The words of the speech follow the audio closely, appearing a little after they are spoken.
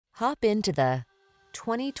Hop into the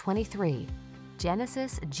 2023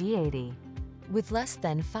 Genesis G80. With less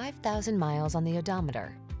than 5,000 miles on the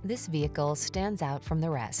odometer, this vehicle stands out from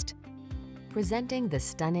the rest. Presenting the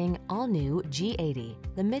stunning, all-new G80,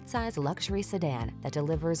 the midsize luxury sedan that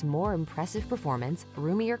delivers more impressive performance,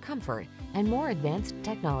 roomier comfort, and more advanced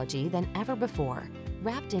technology than ever before,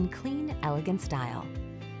 wrapped in clean, elegant style.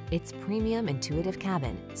 Its premium intuitive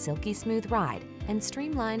cabin, silky smooth ride, and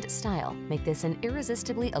streamlined style make this an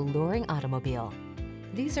irresistibly alluring automobile.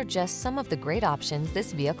 These are just some of the great options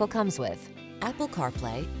this vehicle comes with: Apple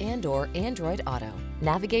CarPlay and/or Android Auto,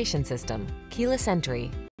 navigation system, keyless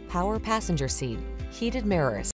entry, power passenger seat, heated mirrors,